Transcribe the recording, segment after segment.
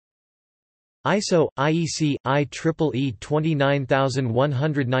ISO IEC IEEE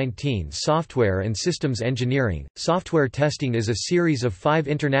 29119 Software and Systems Engineering. Software testing is a series of 5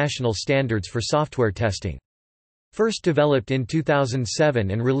 international standards for software testing. First developed in 2007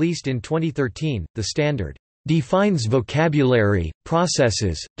 and released in 2013, the standard defines vocabulary,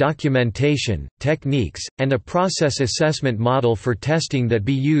 processes, documentation, techniques, and a process assessment model for testing that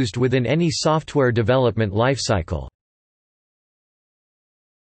be used within any software development lifecycle.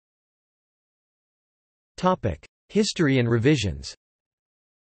 History and revisions.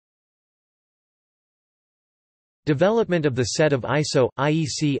 Development of the set of ISO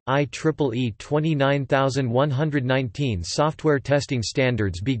IEC IEEE 29119 software testing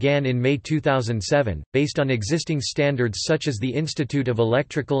standards began in May 2007, based on existing standards such as the Institute of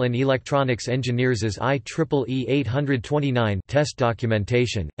Electrical and Electronics Engineers' IEEE 829 test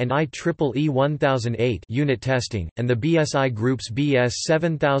documentation, and IEEE 1008 unit testing, and the BSI Group's BS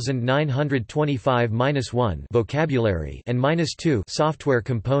 7925-1 vocabulary and -2 software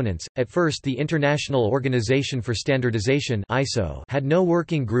components. At first, the International Organization for Standardization (ISO) had no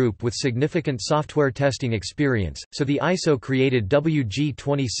working group with significant software testing experience, so the ISO created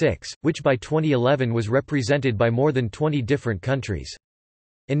WG26, which by 2011 was represented by more than 20 different countries.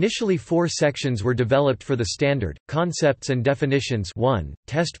 Initially 4 sections were developed for the standard: concepts and definitions 1,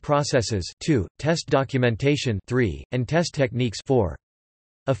 test processes 2, test documentation 3, and test techniques 4.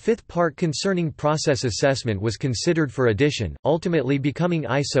 A 5th part concerning process assessment was considered for addition, ultimately becoming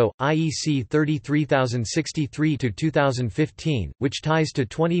ISO IEC 33063-2015, which ties to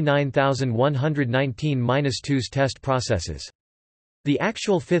 29119-2's test processes. The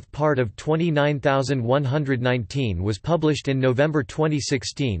actual 5th part of 29119 was published in November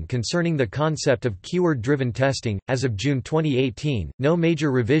 2016 concerning the concept of keyword-driven testing. As of June 2018, no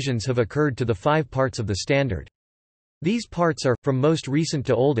major revisions have occurred to the 5 parts of the standard. These parts are, from most recent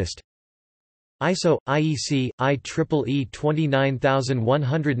to oldest: ISO IEC IEEE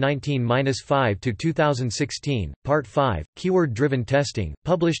 29119-5 Part 5, Keyword-Driven Testing,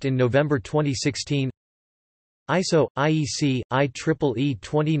 published in November 2016. ISO IEC IEEE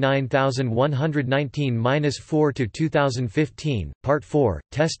 29119-4 2015, Part 4,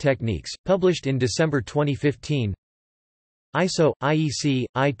 Test Techniques, published in December 2015. ISO IEC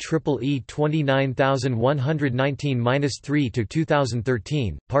IEEE 29119-3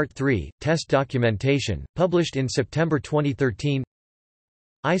 2013, Part 3, Test Documentation, published in September 2013.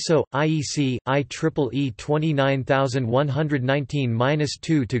 ISO IEC IEEE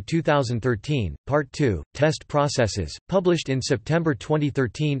 29119-2 2013, Part 2, Test Processes, published in September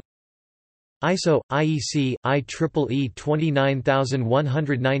 2013. ISO IEC IEEE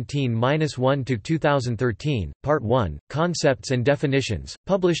 29119-1 2013, Part 1, Concepts and Definitions,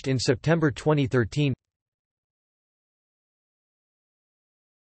 published in September 2013.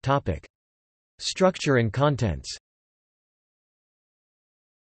 Topic: Structure and contents.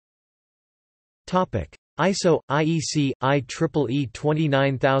 Topic: ISO IEC IEEE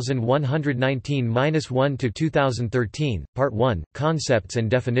 29119-1 2013, Part 1, Concepts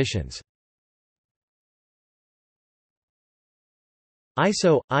and Definitions.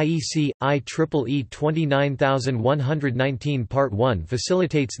 ISO IEC IEEE 29119 Part 1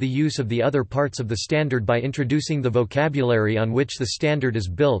 facilitates the use of the other parts of the standard by introducing the vocabulary on which the standard is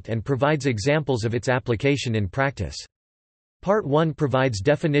built and provides examples of its application in practice. Part 1 provides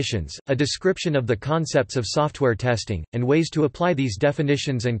definitions, a description of the concepts of software testing, and ways to apply these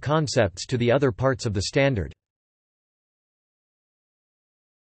definitions and concepts to the other parts of the standard.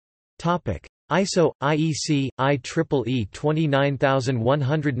 ISO IEC IEEE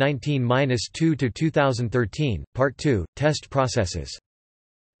 29119-2 2013, Part 2, Test Processes.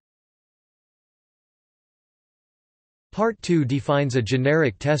 Part 2 defines a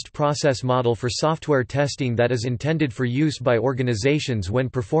generic test process model for software testing that is intended for use by organizations when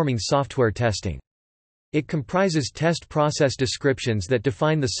performing software testing. It comprises test process descriptions that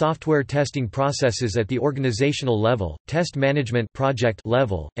define the software testing processes at the organizational level, test management project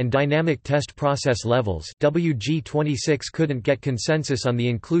level, and dynamic test process levels. WG26 couldn't get consensus on the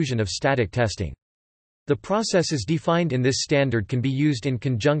inclusion of static testing. The processes defined in this standard can be used in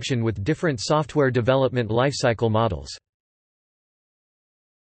conjunction with different software development lifecycle models.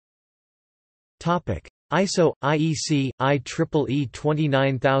 ISO IEC IEEE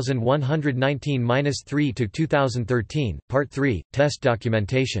 29119-3 2013, Part 3, Test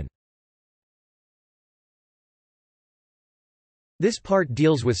Documentation. This part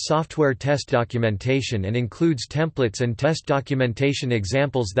deals with software test documentation and includes templates and test documentation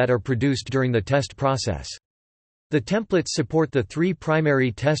examples that are produced during the test process. The templates support the 3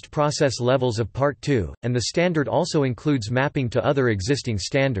 primary test process levels of Part 2, and the standard also includes mapping to other existing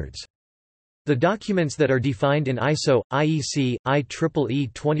standards. The documents that are defined in ISO, IEC,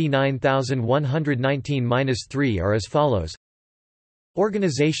 IEEE 29119-3 are as follows: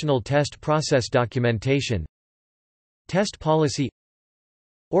 Organizational Test Process Documentation, Test Policy,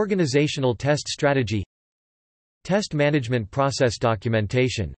 Organizational Test Strategy, Test Management Process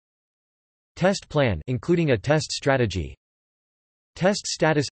Documentation, Test Plan including a test strategy, Test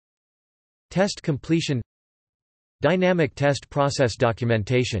Status, Test Completion, Dynamic Test Process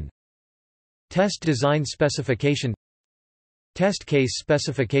Documentation, Test Design Specification, Test Case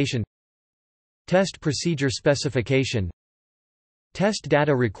Specification, Test Procedure Specification, Test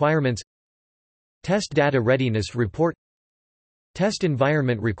Data Requirements, Test Data Readiness Report, Test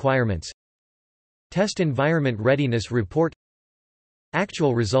Environment Requirements, Test Environment Readiness Report,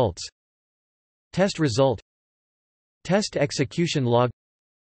 Actual Results, Test Result, Test Execution Log,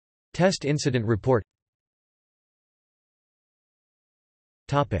 Test Incident Report.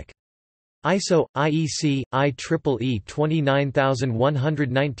 ISO, IEC, IEEE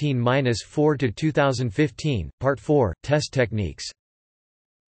 29119-4/2015, Part 4, Test Techniques.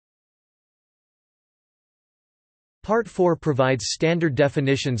 Part 4 provides standard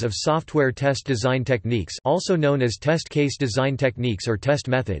definitions of software test design techniques, also known as test case design techniques or test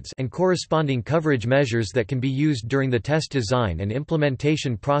methods, and corresponding coverage measures that can be used during the test design and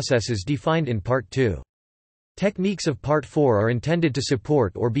implementation processes defined in Part 2. Techniques of Part 4 are intended to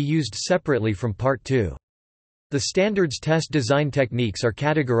support or be used separately from Part 2. The standards test design techniques are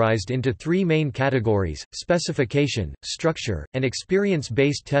categorized into three main categories: specification, structure, and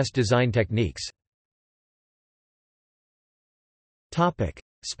experience-based test design techniques.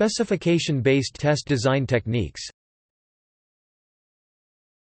 Specification-based test design techniques.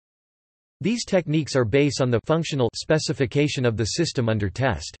 These techniques are based on the functional specification of the system under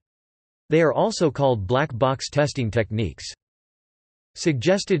test. They are also called black box testing techniques.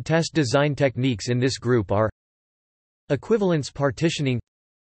 Suggested test design techniques in this group are equivalence partitioning,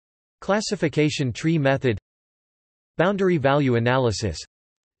 classification tree method, boundary value analysis,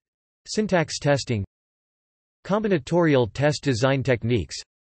 syntax testing, combinatorial test design techniques,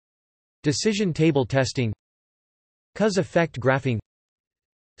 decision table testing, cause effect graphing,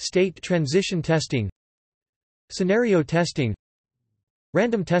 state transition testing, scenario testing,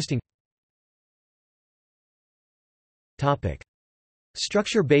 random testing.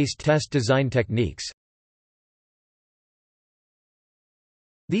 Structure-based test design techniques.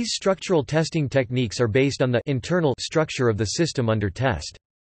 These structural testing techniques are based on the internal structure of the system under test.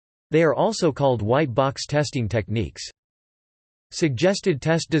 They are also called white box testing techniques. Suggested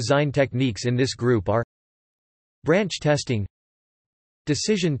test design techniques in this group are branch testing,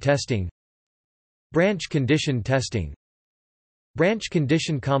 decision testing, branch condition testing, branch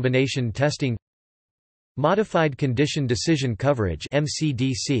condition combination testing, modified condition decision coverage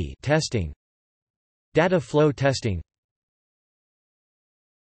 (MCDC) testing, data flow testing.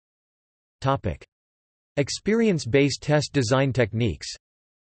 Topic: Experience-based test design techniques.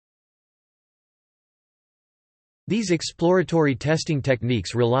 These exploratory testing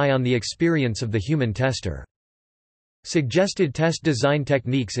techniques rely on the experience of the human tester. Suggested test design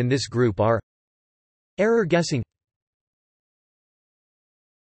techniques in this group are error guessing.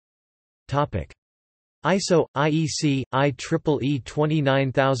 Topic: ISO, IEC, IEEE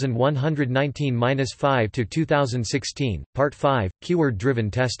 29119-5/2016, Part 5,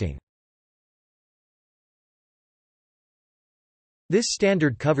 Keyword-driven testing. This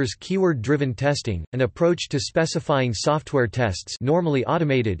standard covers keyword-driven testing, an approach to specifying software tests normally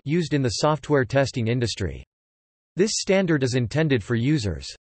automated used in the software testing industry. This standard is intended for users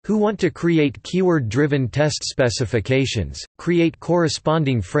who want to create keyword-driven test specifications, create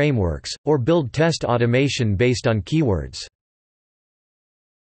corresponding frameworks, or build test automation based on keywords.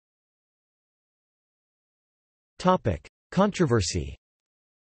 Controversy.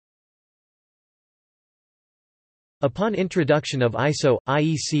 Upon introduction of ISO,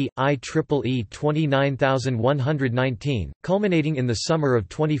 IEC, IEEE 29119, culminating in the summer of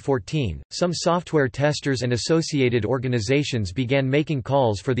 2014, some software testers and associated organizations began making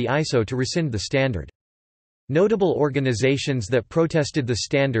calls for the ISO to rescind the standard. Notable organizations that protested the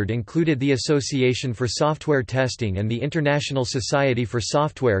standard included the Association for Software Testing and the International Society for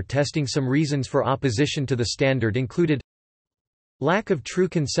Software Testing. Some reasons for opposition to the standard included lack of true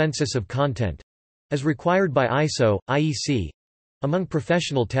consensus of content, as required by ISO, IEC, among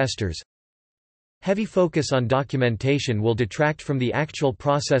professional testers. Heavy focus on documentation will detract from the actual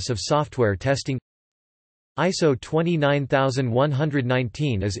process of software testing. ISO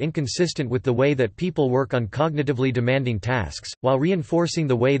 29119 is inconsistent with the way that people work on cognitively demanding tasks, while reinforcing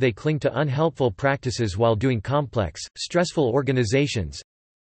the way they cling to unhelpful practices while doing complex, stressful organizations.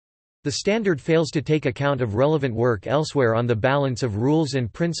 The standard fails to take account of relevant work elsewhere on the balance of rules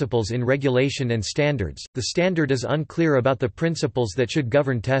and principles in regulation and standards. The standard is unclear about the principles that should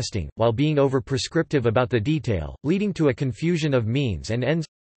govern testing, while being over-prescriptive about the detail, leading to a confusion of means and ends.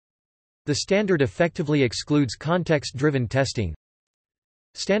 The standard effectively excludes context-driven testing.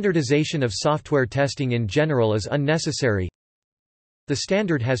 Standardization of software testing in general is unnecessary. The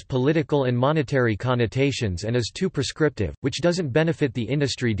standard has political and monetary connotations and is too prescriptive, which doesn't benefit the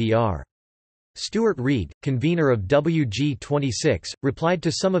industry. Dr. Stuart Reid, convener of WG26, replied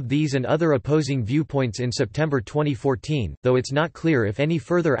to some of these and other opposing viewpoints in September 2014, though it's not clear if any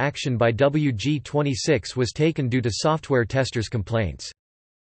further action by WG26 was taken due to software testers' complaints.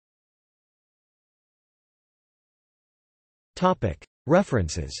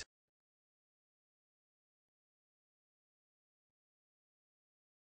 References